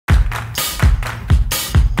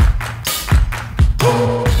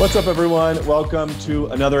What's up, everyone? Welcome to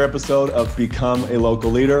another episode of Become a Local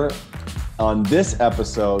Leader. On this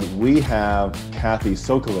episode, we have Kathy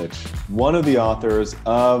Sokolic, one of the authors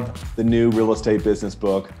of the new real estate business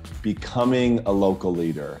book, Becoming a Local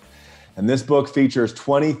Leader. And this book features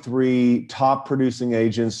 23 top producing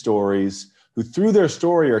agent stories who, through their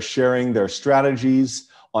story, are sharing their strategies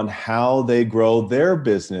on how they grow their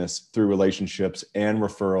business through relationships and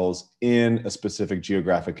referrals in a specific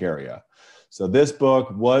geographic area. So this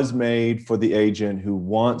book was made for the agent who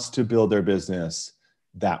wants to build their business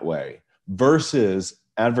that way versus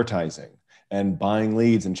advertising and buying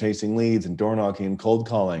leads and chasing leads and door knocking and cold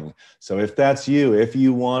calling. So if that's you, if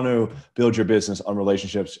you want to build your business on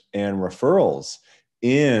relationships and referrals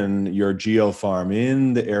in your geo farm,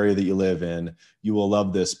 in the area that you live in, you will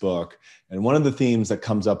love this book. And one of the themes that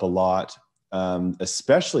comes up a lot,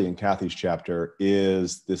 especially in Kathy's chapter,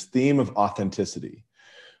 is this theme of authenticity,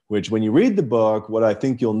 which when you read the book, what I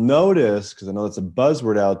think you'll notice, because I know that's a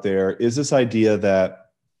buzzword out there, is this idea that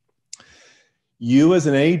you as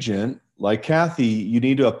an agent, like Kathy, you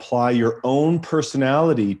need to apply your own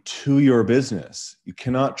personality to your business. You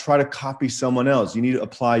cannot try to copy someone else. You need to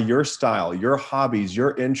apply your style, your hobbies,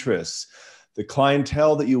 your interests, the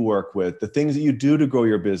clientele that you work with, the things that you do to grow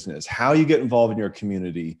your business, how you get involved in your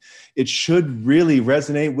community. It should really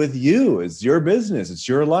resonate with you. It's your business. It's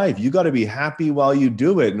your life. You got to be happy while you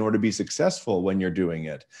do it in order to be successful when you're doing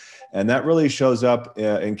it. And that really shows up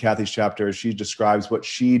in Kathy's chapter. She describes what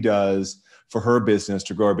she does for her business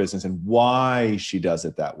to grow her business and why she does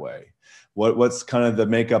it that way. What's kind of the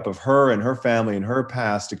makeup of her and her family and her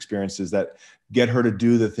past experiences that get her to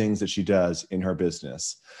do the things that she does in her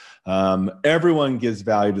business. Everyone gives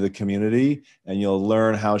value to the community, and you'll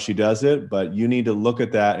learn how she does it, but you need to look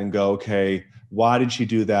at that and go, okay, why did she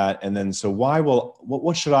do that? And then, so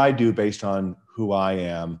what should I do based on who I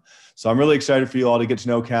am? So I'm really excited for you all to get to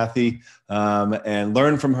know Kathy and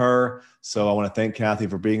learn from her. So I want to thank Kathy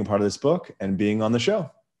for being a part of this book and being on the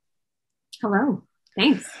show. Hello,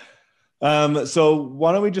 thanks. So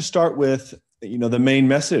why don't we just start with, the main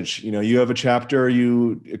message. You have a chapter,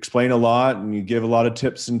 you explain a lot and you give a lot of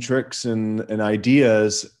tips and tricks and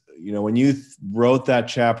ideas. When you wrote that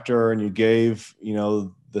chapter and you gave,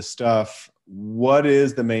 the stuff, what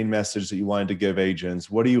is the main message that you wanted to give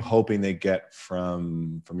agents? What are you hoping they get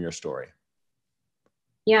from your story?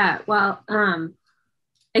 Yeah, well,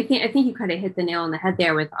 I think you kind of hit the nail on the head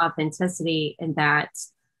there with authenticity, and that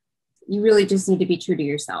you really just need to be true to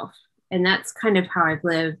yourself. And that's kind of how I've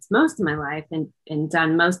lived most of my life and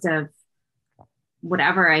done most of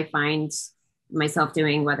whatever I find myself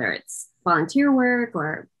doing, whether it's volunteer work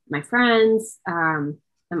or my friends. I'm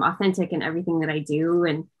authentic in everything that I do,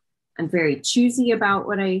 and I'm very choosy about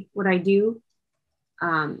what I do,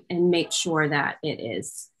 and make sure that it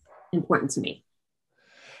is important to me.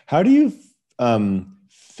 How do you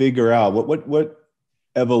figure out what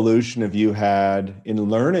evolution have you had in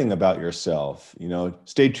learning about yourself?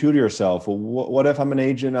 Stay true to yourself. Well, what if I'm an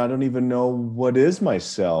agent? I don't even know what is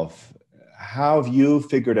myself. How have you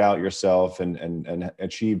figured out yourself and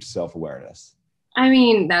achieved self-awareness? I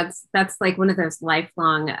mean, that's like one of those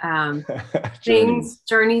lifelong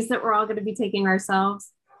journeys that we're all going to be taking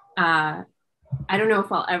ourselves. I don't know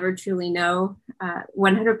if I'll ever truly know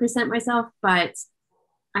 100% myself, but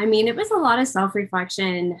I mean, it was a lot of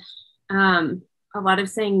self-reflection, a lot of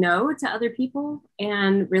saying no to other people,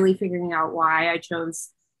 and really figuring out why I chose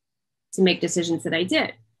to make decisions that I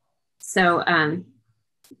did. So, and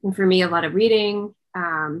for me, a lot of reading,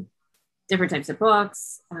 different types of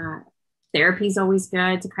books. Therapy is always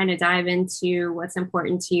good to kind of dive into what's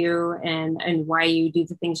important to you and why you do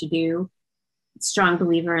the things you do. Strong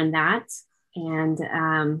believer in that.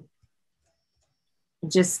 And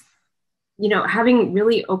just, having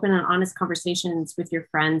really open and honest conversations with your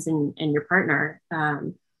friends and your partner,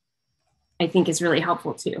 I think is really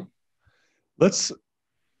helpful too. Let's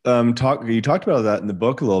talk. You talked about that in the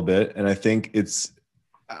book a little bit, and I think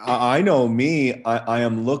I know me, I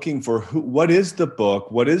am looking for what is the book?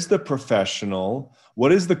 What is the professional?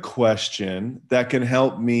 What is the question that can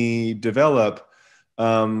help me develop?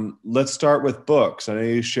 Let's start with books. I know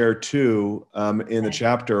you share two in the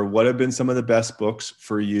chapter. What have been some of the best books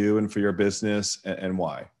for you and for your business, and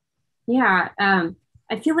why? Yeah.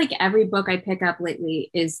 I feel like every book I pick up lately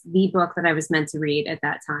is the book that I was meant to read at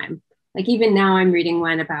that time. Like even now I'm reading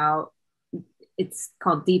one about, it's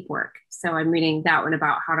called Deep Work. So I'm reading that one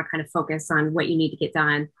about how to kind of focus on what you need to get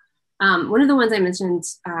done. One of the ones I mentioned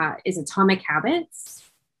is Atomic Habits.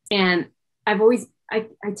 And I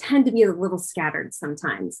tend to be a little scattered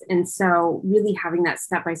sometimes. And so really having that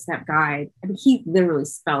step-by-step guide, I mean, he literally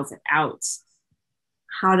spells it out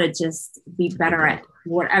how to just be better at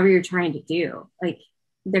whatever you're trying to do. Like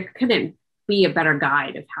there couldn't be a better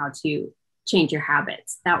guide of how to change your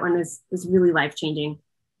habits. That one was really life-changing.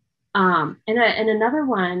 And another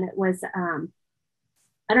one was,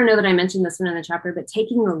 I don't know that I mentioned this one in the chapter, but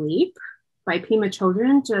Taking the Leap by Pema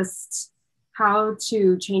Children, just how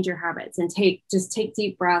to change your habits and take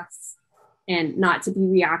deep breaths and not to be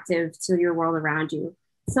reactive to your world around you.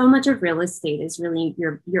 So much of real estate is really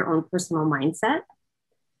your own personal mindset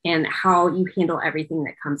and how you handle everything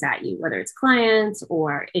that comes at you, whether it's clients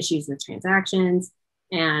or issues with transactions.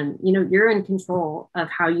 And, you're in control of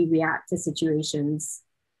how you react to situations,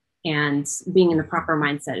 and being in the proper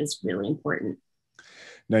mindset is really important.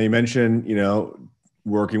 Now you mentioned,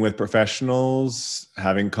 working with professionals,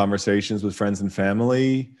 having conversations with friends and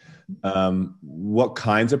family. What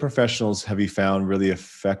kinds of professionals have you found really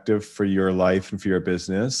effective for your life and for your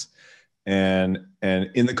business? And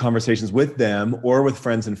in the conversations with them or with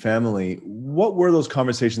friends and family, what were those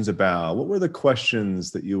conversations about? What were the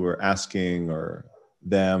questions that you were asking or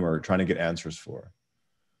them or trying to get answers for?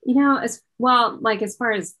 As well, like as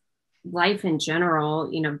far as life in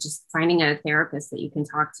general, just finding a therapist that you can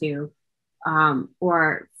talk to,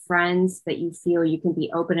 or friends that you feel you can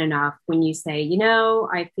be open enough when you say,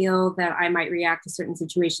 I feel that I might react to certain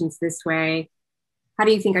situations this way. How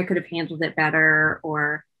do you think I could have handled it better?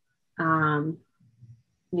 Or,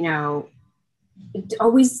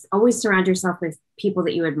 always surround yourself with people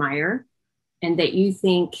that you admire and that you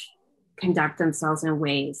think conduct themselves in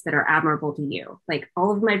ways that are admirable to you. Like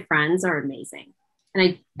all of my friends are amazing.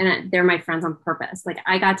 And they're my friends on purpose. Like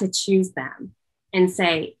I got to choose them and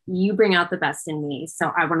say, you bring out the best in me.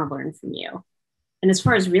 So I want to learn from you. And as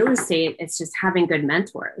far as real estate, it's just having good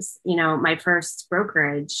mentors. My first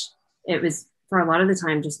brokerage, it was for a lot of the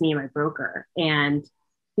time, just me and my broker, and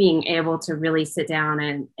being able to really sit down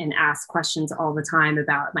and ask questions all the time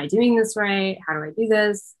about, am I doing this right? How do I do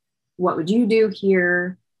this? What would you do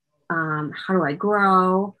here? How do I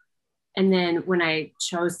grow? And then when I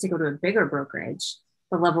chose to go to a bigger brokerage,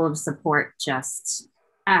 the level of support just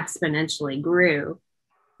exponentially grew.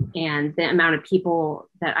 And the amount of people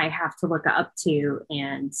that I have to look up to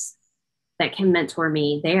and that can mentor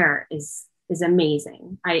me there is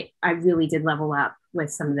amazing. I really did level up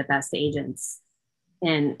with some of the best agents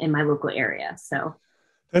in my local area. So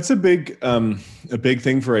that's a big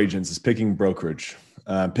thing for agents is picking brokerage,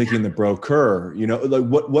 picking the broker. Like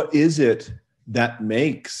what is it that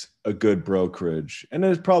makes a good brokerage? And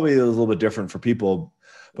it's probably a little bit different for people,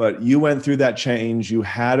 but you went through that change. You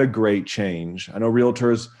had a great change. I know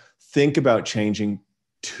realtors think about changing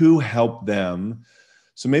to help them.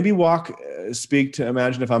 So maybe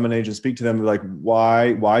imagine if I'm an agent, speak to them like,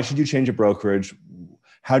 why should you change a brokerage?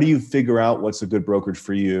 How do you figure out what's a good brokerage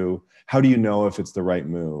for you? How do you know if it's the right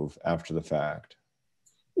move after the fact?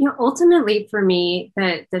 Ultimately for me,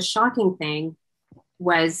 the shocking thing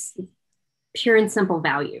was pure and simple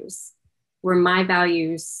values. Were my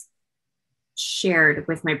values shared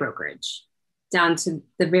with my brokerage down to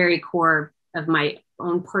the very core of my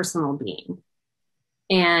own personal being?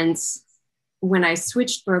 And when I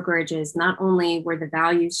switched brokerages, not only were the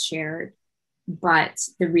values shared, but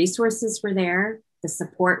the resources were there, the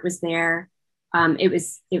support was there. It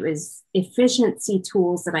was efficiency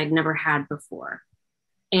tools that I'd never had before.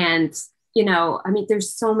 And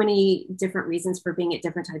there's so many different reasons for being at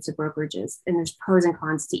different types of brokerages, and there's pros and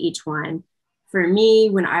cons to each one. For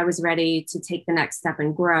me, when I was ready to take the next step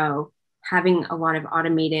and grow, having a lot of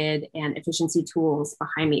automated and efficiency tools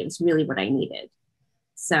behind me was really what I needed.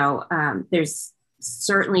 So there's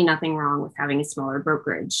certainly nothing wrong with having a smaller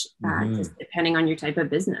brokerage, just depending on your type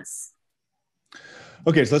of business.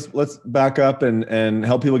 Okay, so let's back up and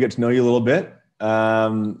help people get to know you a little bit.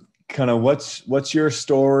 Kind of what's your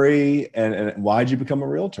story and why'd you become a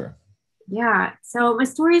realtor? Yeah, so my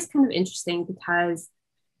story is kind of interesting because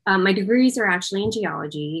my degrees are actually in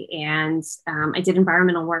geology, and I did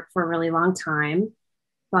environmental work for a really long time,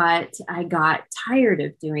 but I got tired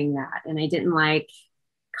of doing that, and I didn't like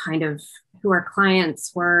kind of who our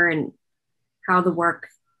clients were and how the work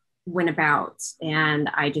went about, and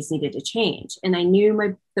I just needed to change. And I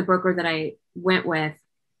knew the broker that I went with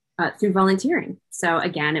through volunteering. So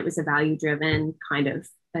again, it was a value-driven kind of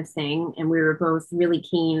a thing. And we were both really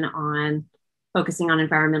keen on focusing on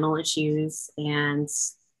environmental issues and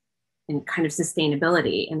kind of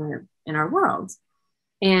sustainability in our world.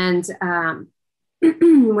 And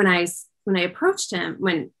when I approached him,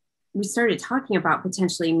 when we started talking about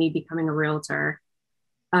potentially me becoming a realtor,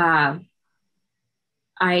 my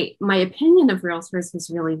opinion of realtors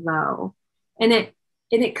was really low. And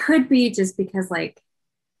it could be just because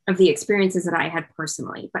of the experiences that I had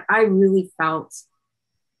personally, but I really felt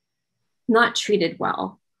not treated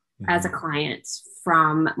well as a client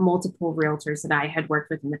from multiple realtors that I had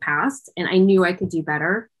worked with in the past. And I knew I could do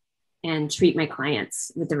better and treat my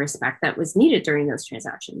clients with the respect that was needed during those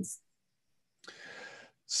transactions.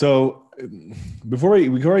 So before we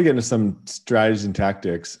get into some strategies and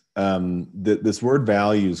tactics, this word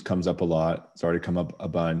values comes up a lot. It's already come up a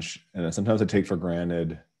bunch. And sometimes I take for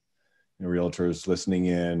granted, realtors listening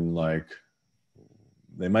in, like,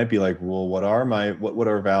 they might be like, well, what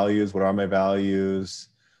are values? What are my values?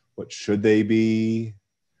 What should they be?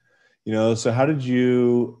 So how did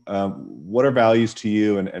you, what are values to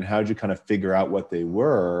you, and how did you kind of figure out what they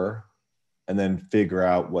were, and then figure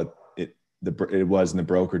out what it was in the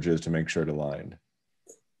brokerages to make sure it aligned?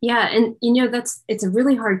 Yeah. And, it's a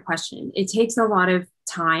really hard question. It takes a lot of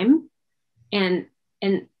time, and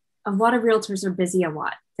a lot of realtors are busy a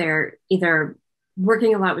lot. They're either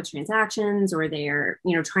working a lot with transactions, or they're,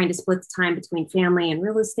 trying to split the time between family and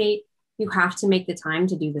real estate. You have to make the time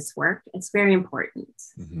to do this work. It's very important.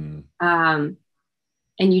 And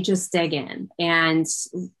you just dig in. And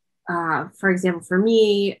for example, for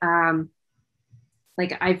me,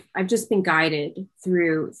 like I've just been guided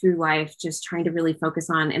through life, just trying to really focus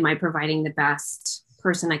on, am I providing the best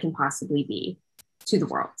person I can possibly be to the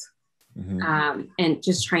world? And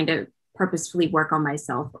just trying to purposefully work on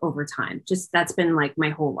myself over time. Just that's been like my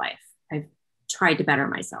whole life. I've tried to better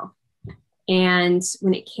myself. And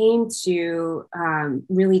when it came to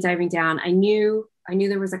really diving down, I knew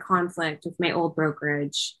there was a conflict with my old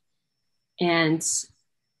brokerage. And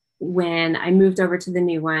when I moved over to the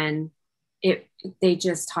new one, they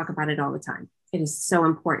just talk about it all the time. It is so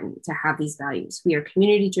important to have these values. We are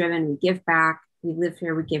community driven. We give back. We live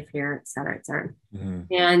here. We give here, et cetera, et cetera.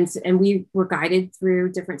 And we were guided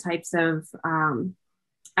through different types of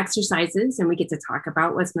exercises, and we get to talk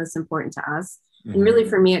about what's most important to us. And really,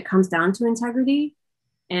 for me, it comes down to integrity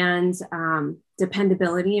and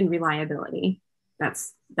dependability and reliability.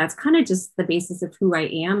 That's kind of just the basis of who I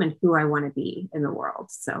am and who I want to be in the world.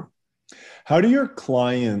 So, how do your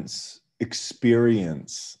clients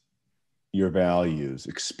experience your values,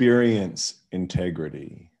 experience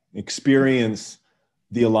integrity, experience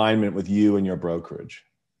the alignment with you and your brokerage?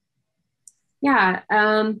 Yeah,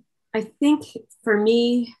 I think for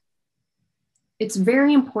me, it's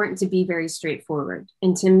very important to be very straightforward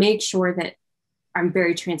and to make sure that I'm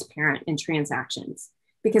very transparent in transactions.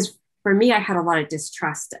 Because for me, I had a lot of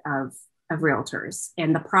distrust of realtors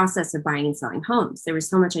and the process of buying and selling homes. There was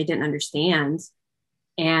so much I didn't understand.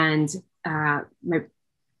 And my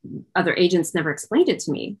other agents never explained it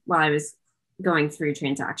to me while I was going through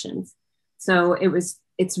transactions. So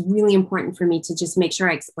it's really important for me to just make sure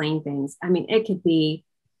I explain things. I mean, it could be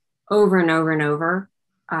over and over and over,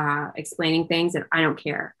 explaining things, and I don't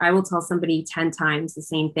care. I will tell somebody 10 times the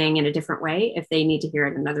same thing in a different way if they need to hear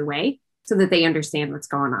it another way, so that they understand what's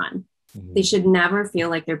going on. They should never feel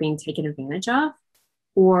like they're being taken advantage of,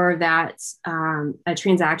 or that a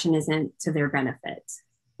transaction isn't to their benefit.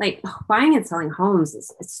 Like, buying and selling homes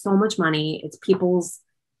is so much money. It's people's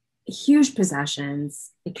huge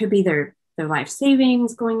possessions. It could be their life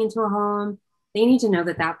savings going into a home. They need to know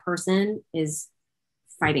that that person is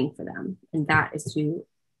fighting for them. And that is who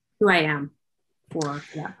I am for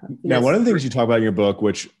that. Now, one of the things you talk about in your book,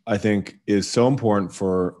 which I think is so important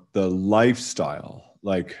for the lifestyle,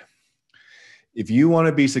 like, if you want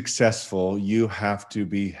to be successful, you have to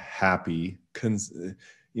be happy,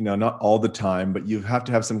 not all the time, but you have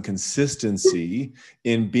to have some consistency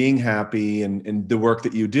in being happy and the work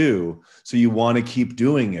that you do. So you want to keep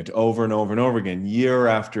doing it over and over and over again, year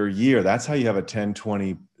after year. That's how you have a 10,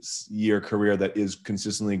 20 year career that is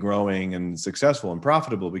consistently growing and successful and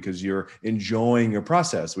profitable, because you're enjoying your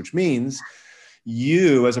process, which means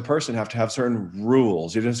you as a person have to have certain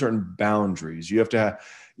rules. You have to have certain boundaries. You have to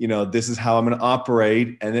this is how I'm going to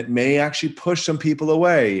operate. And it may actually push some people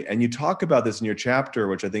away. And you talk about this in your chapter,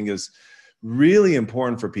 which I think is really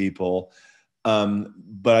important for people.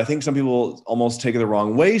 But I think some people almost take it the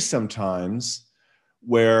wrong way sometimes,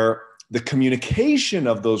 where the communication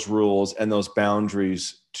of those rules and those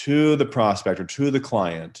boundaries to the prospect or to the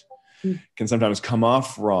client can sometimes come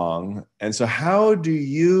off wrong. And so how do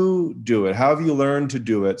you do it? How have you learned to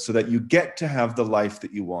do it so that you get to have the life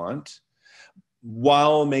that you want,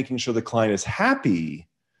 while making sure the client is happy,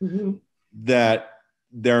 that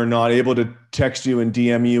they're not able to text you and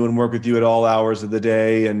DM you and work with you at all hours of the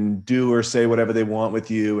day and do or say whatever they want with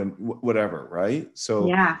you and whatever, right?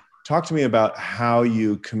 So talk to me about how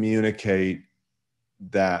you communicate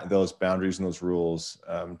those boundaries and those rules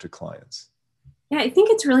to clients. Yeah, I think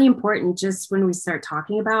it's really important, just when we start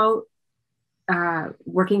talking about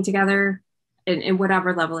working together, in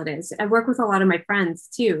whatever level it is. I work with a lot of my friends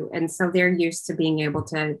too. And so they're used to being able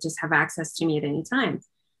to just have access to me at any time.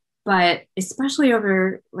 But especially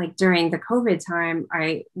over like during the COVID time,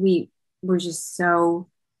 we were just so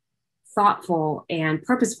thoughtful and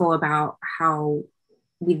purposeful about how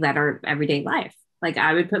we led our everyday life. Like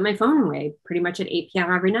I would put my phone away pretty much at 8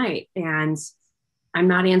 p.m. every night, and I'm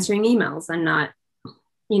not answering emails. I'm not,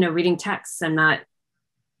 reading texts. I'm not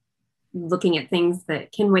looking at things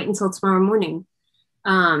that can wait until tomorrow morning.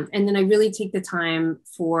 And then I really take the time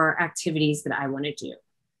for activities that I want to do.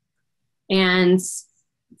 And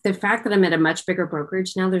the fact that I'm at a much bigger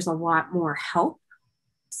brokerage now, there's a lot more help.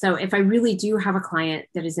 So if I really do have a client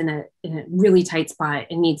that is in a really tight spot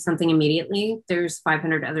and needs something immediately, there's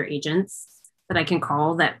 500 other agents that I can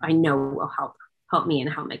call that I know will help me and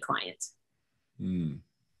help my client.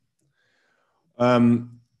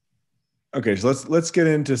 Okay, so let's get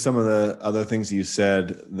into some of the other things you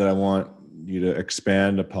said that I want you to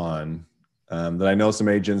expand upon, that I know some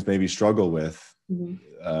agents maybe struggle with,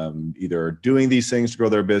 either doing these things to grow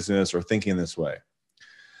their business or thinking this way.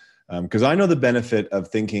 Because I know the benefit of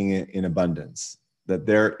thinking in abundance, that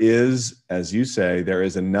there is, as you say, there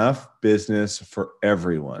is enough business for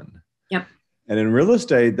everyone. Yep. And in real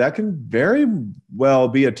estate, that can very well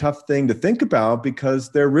be a tough thing to think about,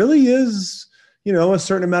 because there really is, a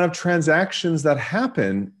certain amount of transactions that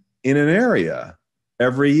happen in an area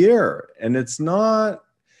every year. And it's not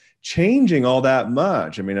changing all that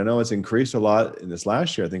much. I mean, I know it's increased a lot in this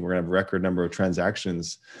last year. I think we're going to have a record number of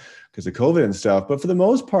transactions because of COVID and stuff. But for the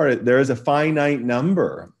most part, there is a finite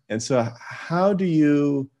number. And so how do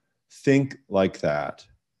you think like that?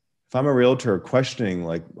 If I'm a realtor questioning,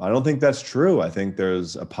 like, I don't think that's true. I think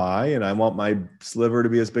there's a pie and I want my sliver to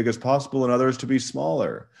be as big as possible and others to be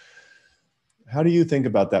smaller. How do you think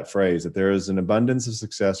about that phrase, that there is an abundance of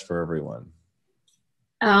success for everyone?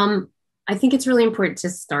 I think it's really important to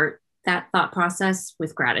start that thought process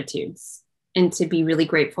with gratitudes and to be really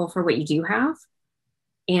grateful for what you do have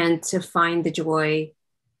and to find the joy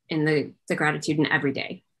and the gratitude in every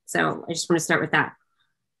day. So I just want to start with that.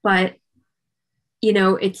 But,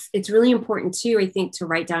 it's really important too, I think, to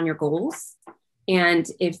write down your goals. And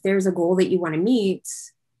if there's a goal that you want to meet,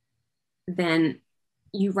 then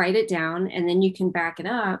you write it down and then you can back it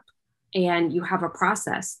up and you have a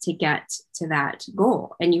process to get to that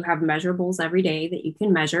goal. And you have measurables every day that you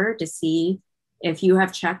can measure to see if you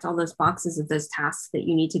have checked all those boxes of those tasks that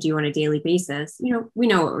you need to do on a daily basis. We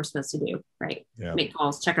know what we're supposed to do, right? Yeah. Make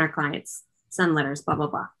calls, check our clients, send letters, blah, blah,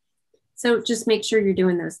 blah. So just make sure you're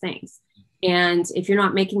doing those things. And if you're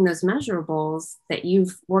not making those measurables that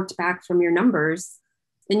you've worked back from your numbers,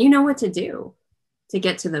 then you know what to do to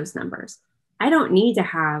get to those numbers. I don't need to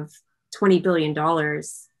have $20 billion,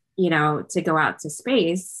 to go out to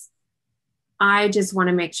space. I just want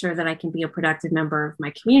to make sure that I can be a productive member of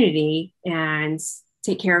my community and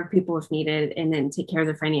take care of people if needed, and then take care of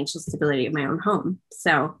the financial stability of my own home.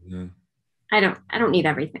 So I don't need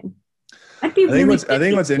everything. I think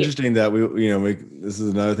what's interesting that this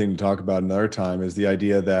is another thing to talk about another time, is the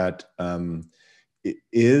idea that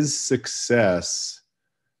is success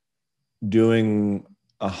doing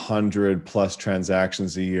 100+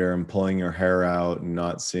 transactions a year and pulling your hair out and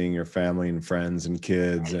not seeing your family and friends and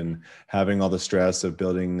kids and having all the stress of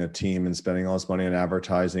building a team and spending all this money on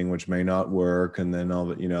advertising, which may not work. And then all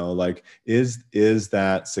that, is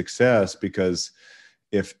that success? Because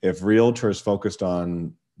if realtors focused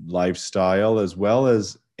on lifestyle as well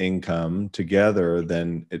as income together,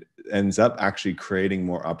 then it ends up actually creating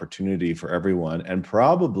more opportunity for everyone, and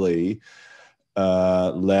probably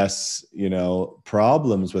less,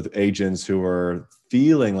 problems with agents who are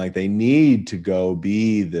feeling like they need to go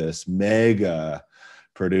be this mega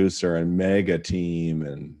producer and mega team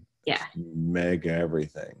and mega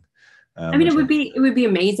everything. It would be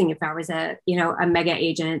amazing if I was a mega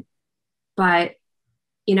agent, but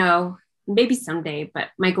maybe someday. But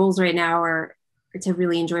my goals right now are to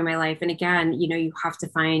really enjoy my life. And again, you have to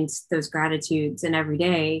find those gratitudes in every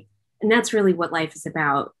day, and that's really what life is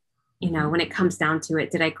about. When it comes down to it,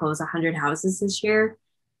 did I close 100 houses this year?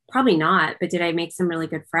 Probably not, but did I make some really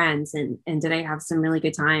good friends, and did I have some really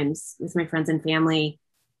good times with my friends and family?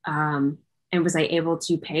 And was I able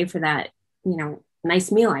to pay for that,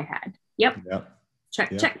 nice meal I had? Yep.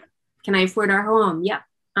 Check. Can I afford our home? Yep.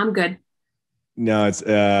 I'm good. No, it's,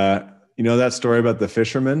 that story about the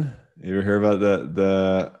fisherman? You ever hear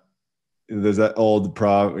about there's that old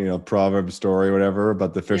proverb story or whatever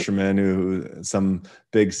about the fisherman who some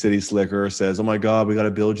big city slicker says, "Oh my God, we got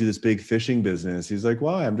to build you this big fishing business." He's like,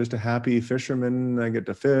 "Why? I'm just a happy fisherman. I get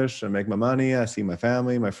to fish. I make my money. I see my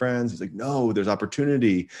family, my friends." He's like, "No, there's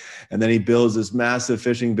opportunity." And then he builds this massive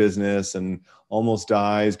fishing business and almost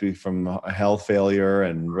dies from a health failure,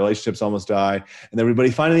 and relationships almost die. And then everybody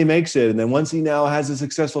finally makes it. And then once he now has a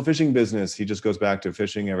successful fishing business, he just goes back to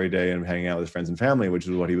fishing every day and hanging out with his friends and family, which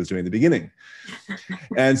is what he was doing in the beginning.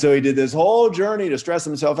 And so he did this whole journey to stress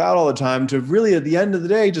himself out all the time to really, at the end of the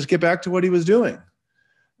day, just get back to what he was doing.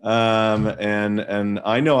 And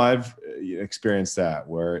I know I've experienced that,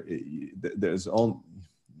 where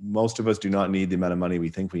most of us do not need the amount of money we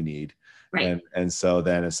think we need. Right. And so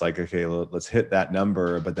then it's like, okay, let's hit that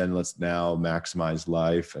number, but then let's now maximize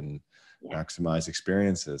life and maximize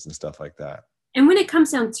experiences and stuff like that. And when it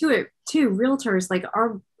comes down to it, too, realtors, like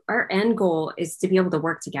our end goal is to be able to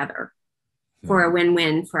work together for a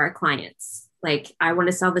win-win for our clients. Like, I want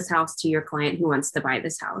to sell this house to your client who wants to buy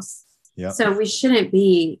this house. Yeah. So we shouldn't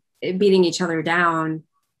be beating each other down.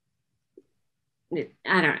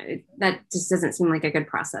 I don't know. That just doesn't seem like a good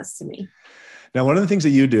process to me. Now, one of the things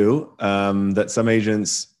that you do that some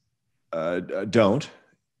agents don't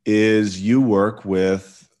is you work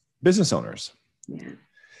with business owners. Yeah.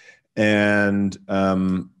 And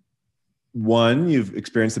one, you've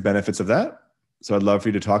experienced the benefits of that. So I'd love for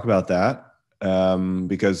you to talk about that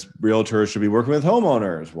because realtors should be working with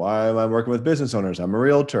homeowners. Why am I working with business owners? I'm a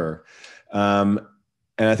realtor. And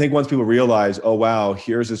I think once people realize, oh, wow,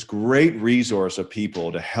 here's this great resource of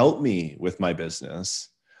people to help me with my business.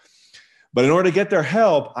 But in order to get their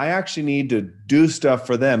help, I actually need to do stuff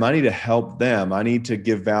for them. I need to help them. I need to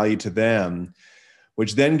give value to them,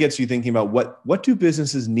 which then gets you thinking about what do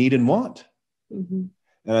businesses need and want? Mm-hmm.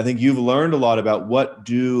 And I think you've learned a lot about what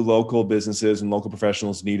do local businesses and local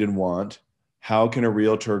professionals need and want. How can a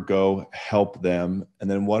realtor go help them? And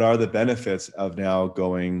then what are the benefits of now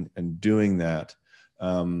going and doing that?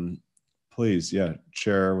 Please,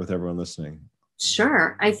 share with everyone listening.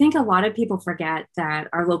 Sure. I think a lot of people forget that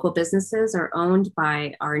our local businesses are owned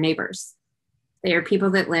by our neighbors. They are people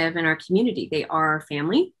that live in our community. They are our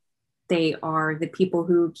family. They are the people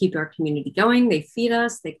who keep our community going. They feed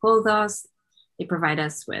us, they clothe us, they provide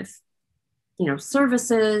us with,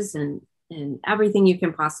 services and everything you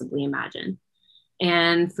can possibly imagine.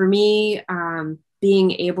 And for me,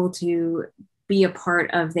 being able to be a part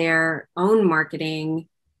of their own marketing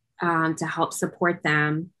to help support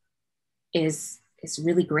them is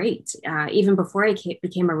really great. Even before I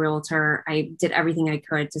became a realtor, I did everything I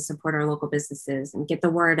could to support our local businesses and get the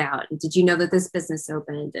word out. And did you know that this business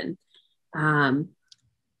opened? And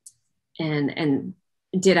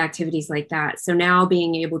did activities like that. So now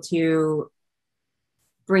being able to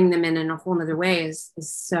bring them in a whole nother way is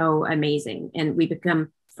so amazing. And we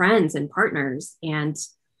become friends and partners, and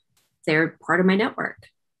they're part of my network.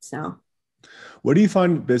 So what do you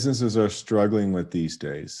find businesses are struggling with these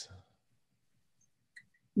days?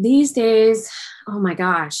 These days, oh my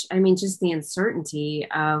gosh, I mean, just the uncertainty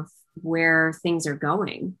of where things are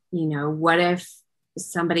going. What if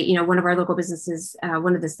somebody, one of our local businesses,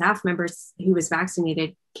 one of the staff members who was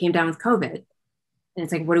vaccinated came down with COVID. And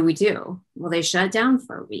it's like, what do we do? Well, they shut down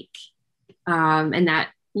for a week. And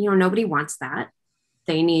that, nobody wants that.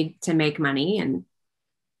 They need to make money and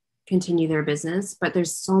continue their business, but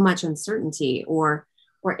there's so much uncertainty. Or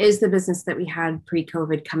is the business that we had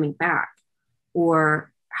pre-COVID coming back?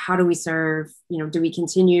 Or how do we serve, do we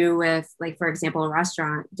continue with, like, for example, a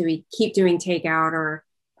restaurant? Do we keep doing takeout, or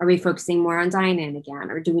are we focusing more on dine-in again?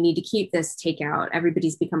 Or do we need to keep this takeout?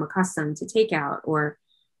 Everybody's become accustomed to takeout. Or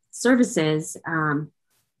services,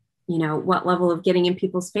 what level of getting in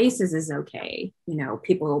people's faces is okay.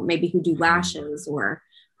 People maybe who do lashes or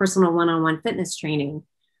personal one-on-one fitness training.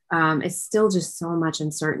 It's still just so much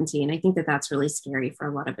uncertainty. And I think that that's really scary for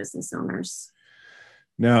a lot of business owners.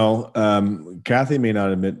 Now, Kathy may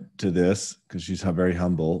not admit to this because she's very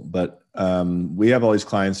humble, but we have all these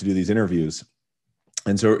clients who do these interviews.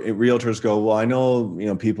 And so realtors go, well, I know,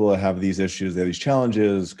 people have these issues, they have these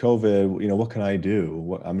challenges, COVID, what can I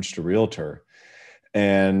do? I'm just a realtor.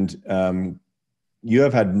 And you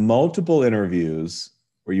have had multiple interviews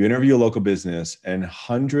where you interview a local business and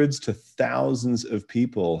hundreds to thousands of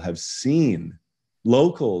people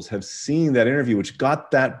locals have seen that interview, which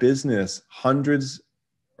got that business hundreds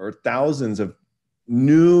or thousands of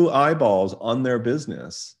new eyeballs on their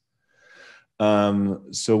business.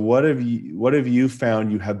 So what have you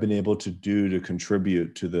found you have been able to do to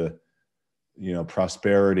contribute to the,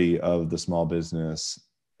 prosperity of the small business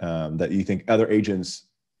that you think other agents,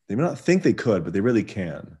 they may not think they could, but they really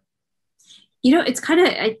can? It's kind of,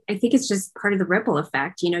 I think it's just part of the ripple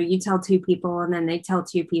effect. You tell two people and then they tell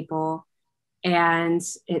two people, and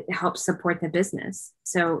it helps support the business.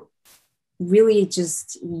 So really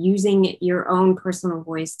just using your own personal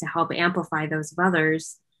voice to help amplify those of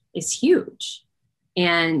others is huge.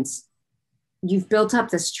 And you've built up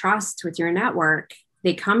this trust with your network.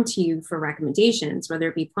 They come to you for recommendations, whether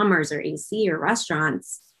it be plumbers or AC or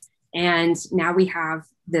restaurants. And now we have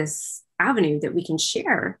this avenue that we can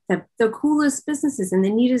share the coolest businesses and the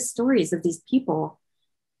neatest stories of these people,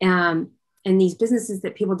 and these businesses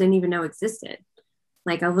that people didn't even know existed,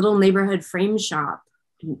 like a little neighborhood frame shop,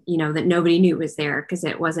 that nobody knew was there because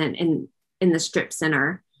it wasn't in the strip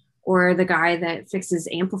center, or the guy that fixes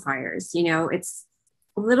amplifiers. It's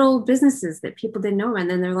little businesses that people didn't know. And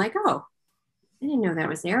then they're like, oh, I didn't know that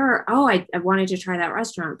was there. Or, oh, I wanted to try that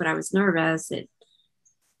restaurant, but I was nervous.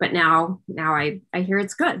 But now I hear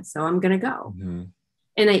it's good. So I'm going to go. Mm-hmm.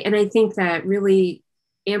 And I think that really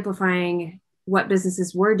amplifying what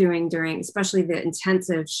businesses were doing during, especially the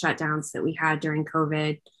intensive shutdowns that we had during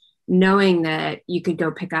COVID, knowing that you could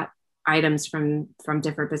go pick up items from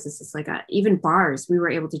different businesses, like even bars, we were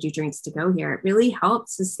able to do drinks to go here. It really helped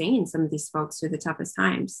sustain some of these folks through the toughest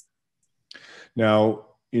times. Now,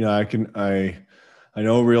 I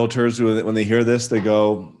know realtors, when they hear this, they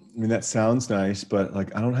go, that sounds nice, but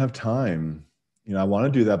like, I don't have time. I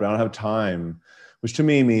want to do that, but I don't have time, which to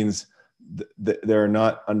me means they're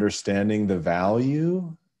not understanding the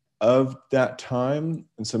value of that time.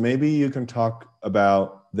 And so maybe you can talk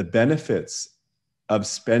about the benefits of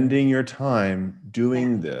spending your time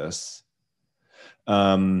doing this.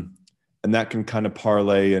 And that can kind of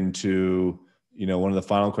parlay into, one of the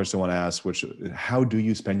final questions I want to ask, which, how do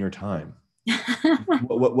you spend your time?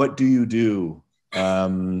 What do you do?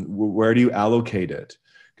 Where do you allocate it?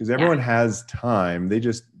 Because everyone has time. They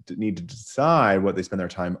just need to decide what they spend their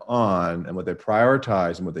time on and what they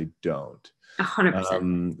prioritize and what they don't.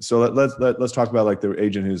 100%. So let's talk about like the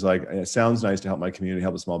agent who's like, it sounds nice to help my community,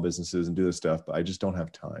 help the small businesses and do this stuff, but I just don't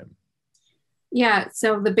have time. Yeah.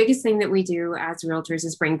 So the biggest thing that we do as realtors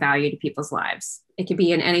is bring value to people's lives. It could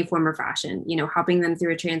be in any form or fashion, helping them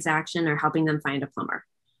through a transaction or helping them find a plumber.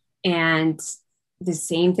 And the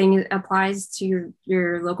same thing applies to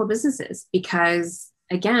your local businesses, because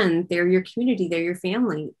again, they're your community, they're your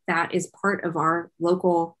family. That is part of our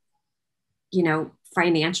local,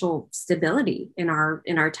 financial stability in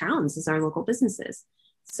our towns, is our local businesses.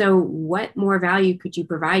 So what more value could you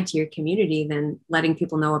provide to your community than letting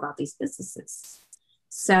people know about these businesses?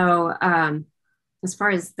 So as far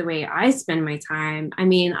as the way I spend my time,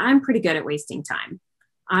 I'm pretty good at wasting time.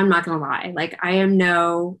 I'm not going to lie. Like, I am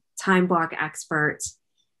no time block expert,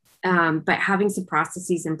 but having some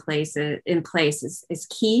processes in place is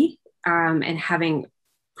key. And having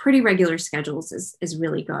pretty regular schedules is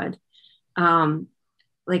really good.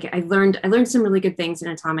 Like I learned some really good things in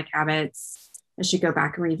Atomic Habits. I should go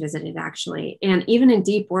back and revisit it, actually. And even in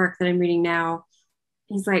Deep Work that I'm reading now,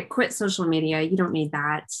 he's like, quit social media. You don't need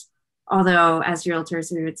that. Although as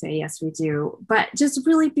realtors, we would say, yes, we do. But just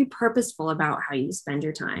really be purposeful about how you spend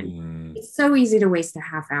your time. It's so easy to waste a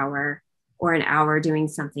half hour or an hour doing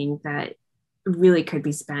something that really could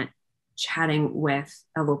be spent chatting with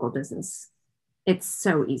a local business. It's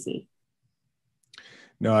so easy.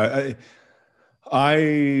 No,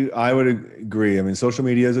 I would agree. Social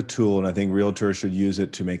media is a tool, and I think realtors should use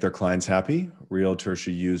it to make their clients happy. Realtors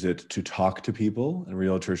should use it to talk to people, and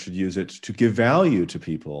realtors should use it to give value to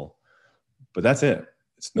people. But that's it.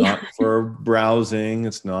 It's not for browsing.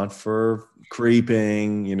 It's not for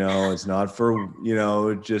creeping, it's not for,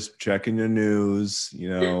 just checking the news,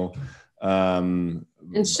 It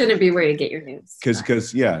shouldn't be where you get your news.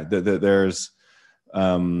 Because there's,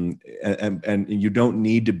 and you don't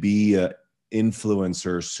need to be a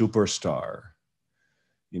influencer superstar.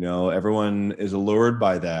 Everyone is allured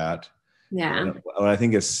by that. Yeah. And what I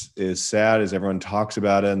think is sad is everyone talks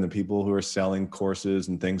about it, and the people who are selling courses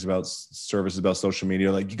and things about services about social media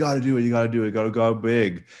are like, you got to do it. You got to do it. You got to go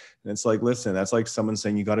big. And it's like, listen, that's like someone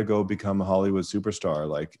saying you got to go become a Hollywood superstar.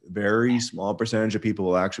 Like, very small percentage of people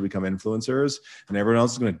will actually become influencers, and everyone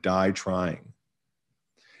else is going to die trying.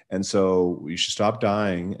 And so we should stop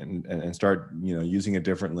dying and start, using it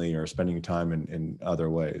differently or spending time in other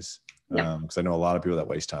ways. Because I know a lot of people that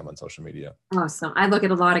waste time on social media. Awesome. I look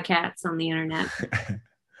at a lot of cats on the internet.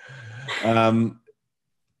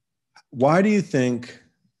 Why do you think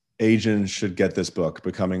agents should get this book,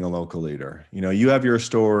 Becoming a Local Leader? You have your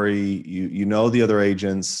story, you know the other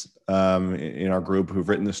agents in our group who've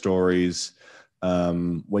written the stories.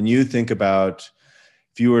 When you think about,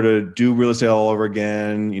 if you were to do real estate all over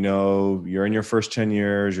again, you know, you're in your first 10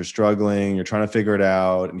 years, you're struggling, you're trying to figure it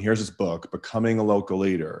out. And here's this book, Becoming a Local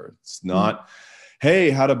Leader. It's not, hey,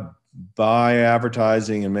 how to buy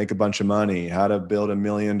advertising and make a bunch of money, how to build $1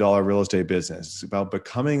 million real estate business. It's about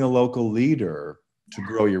becoming a local leader to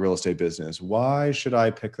grow your real estate business. Why should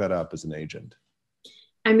I pick that up as an agent?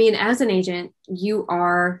 I mean, as an agent, you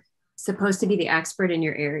are supposed to be the expert in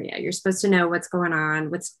your area. You're supposed to know what's going on,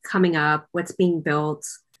 what's coming up, what's being built,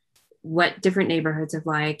 what different neighborhoods are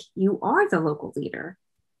like. You are the local leader.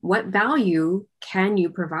 What value can you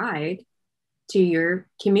provide to your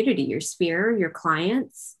community, your sphere, your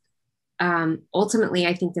clients? Ultimately,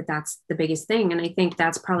 I think that that's the biggest thing. And I think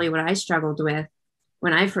that's probably what I struggled with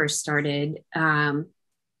when I first started. And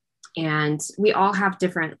we all have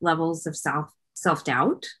different levels of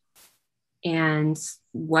self-doubt and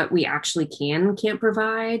what we actually can and can't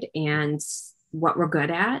provide and what we're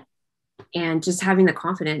good at. And just having the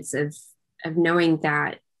confidence of knowing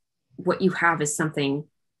that what you have is something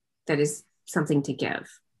that is something to give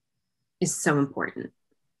is so important.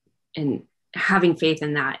 And having faith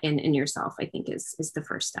in that in yourself, I think is the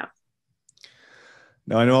first step.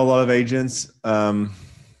 Now, I know a lot of agents, because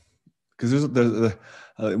there's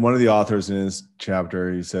one of the authors in his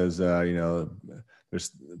chapter, he says, you know,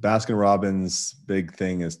 there's Baskin Robbins' big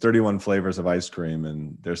thing is 31 flavors of ice cream,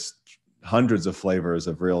 and there's hundreds of flavors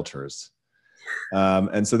of realtors.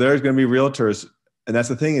 And so there's going to be realtors. And that's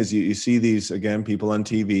the thing is you see these, again, people on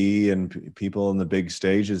TV and people on the big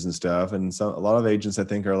stages and stuff. And so a lot of agents, I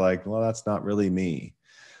think, are like, well, that's not really me.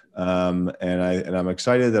 And I'm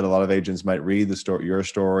excited that a lot of agents might read the story, your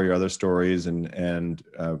story or other stories and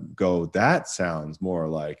go, that sounds more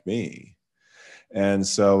like me. And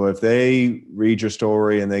so if they read your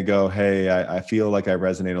story and they go, hey, I feel like I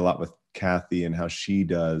resonate a lot with Kathy and how she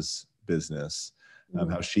does business,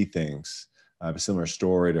 how she thinks, I have a similar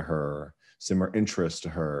story to her, similar interest to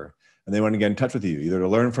her, and they want to get in touch with you, either to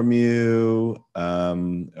learn from you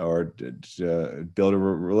or to build a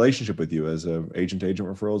relationship with you, as agent-to-agent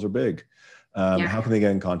referrals are big. How can they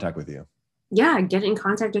get in contact with you? Yeah, get in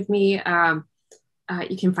contact with me.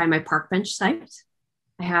 You can find my Parkbench site.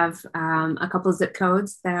 I have a couple of zip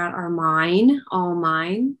codes that are mine, all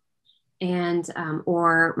mine, and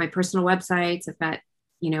or my personal websites. I've got,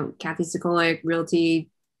 you know, Kathy Sokolic,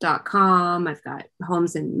 realty.com. I've got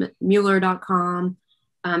homesandmueller.com.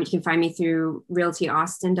 You can find me through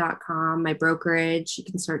realtyaustin.com, my brokerage. You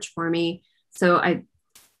can search for me. So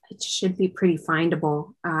it should be pretty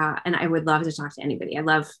findable. And I would love to talk to anybody. I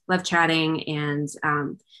love chatting, and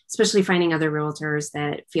especially finding other realtors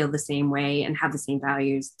that feel the same way and have the same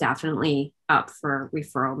values. Definitely up for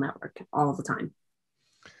referral network all the time.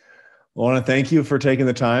 Well, I want to thank you for taking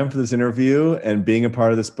the time for this interview and being a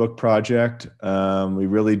part of this book project. We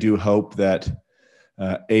really do hope that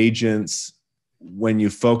agents, when you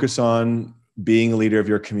focus on being a leader of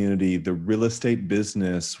your community, the real estate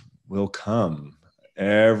business will come.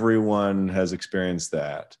 Everyone has experienced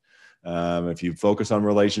that. If you focus on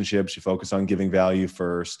relationships, you focus on giving value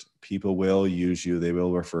first, people will use you, they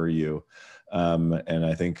will refer you. And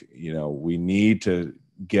I think, you know, we need to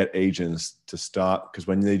get agents to stop, because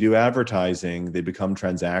when they do advertising, they become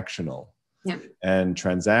transactional. Yeah. And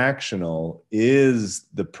transactional is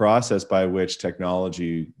the process by which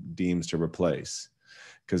technology deems to replace,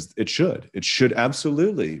 because it should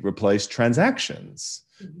absolutely replace transactions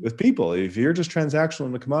with people. If you're just transactional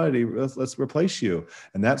in the commodity, let's replace you.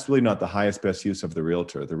 And that's really not the highest, best use of the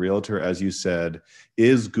realtor. The realtor, as you said,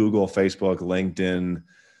 is Google, Facebook, LinkedIn,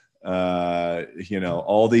 you know,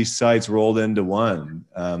 all these sites rolled into one,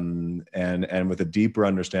 and with a deeper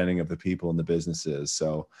understanding of the people and the businesses.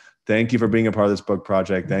 So thank you for being a part of this book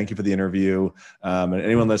project. Thank you for the interview. And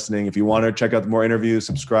anyone listening, if you want to check out more interviews,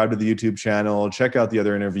 subscribe to the YouTube channel, check out the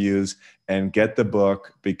other interviews, and get the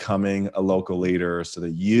book, Becoming a Local Leader, so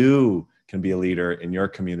that you can be a leader in your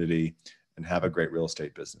community and have a great real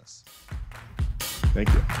estate business. Thank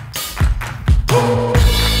you.